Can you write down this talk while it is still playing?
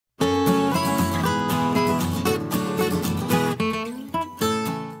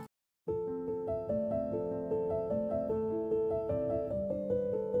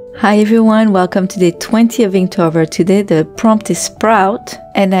Hi everyone, welcome to day 20 of Inktober. Today the prompt is sprout,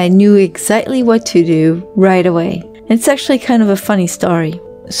 and I knew exactly what to do right away. It's actually kind of a funny story.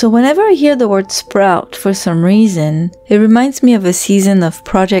 So whenever I hear the word sprout for some reason, it reminds me of a season of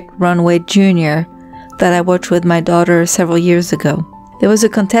Project Runway Junior that I watched with my daughter several years ago. There was a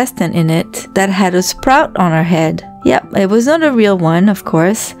contestant in it that had a sprout on her head. Yep, it was not a real one, of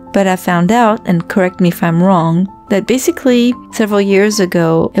course, but I found out, and correct me if I'm wrong, that basically several years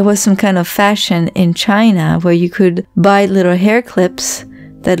ago, it was some kind of fashion in China where you could buy little hair clips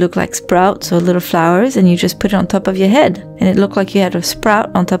that look like sprouts or little flowers, and you just put it on top of your head, and it looked like you had a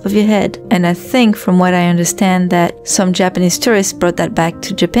sprout on top of your head. And I think, from what I understand, that some Japanese tourists brought that back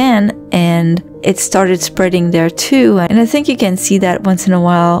to Japan, and it started spreading there too. And I think you can see that once in a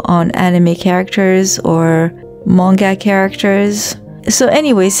while on anime characters or manga characters. So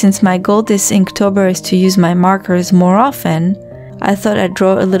anyway, since my goal this Inktober is to use my markers more often, I thought I'd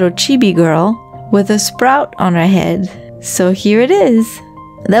draw a little chibi girl with a sprout on her head. So here it is.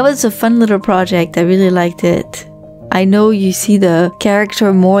 That was a fun little project. I really liked it. I know you see the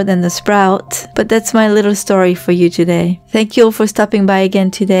character more than the sprout, but that's my little story for you today. Thank you all for stopping by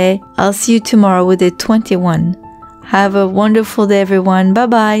again today. I'll see you tomorrow with day 21. Have a wonderful day, everyone.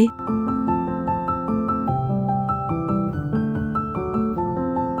 Bye-bye.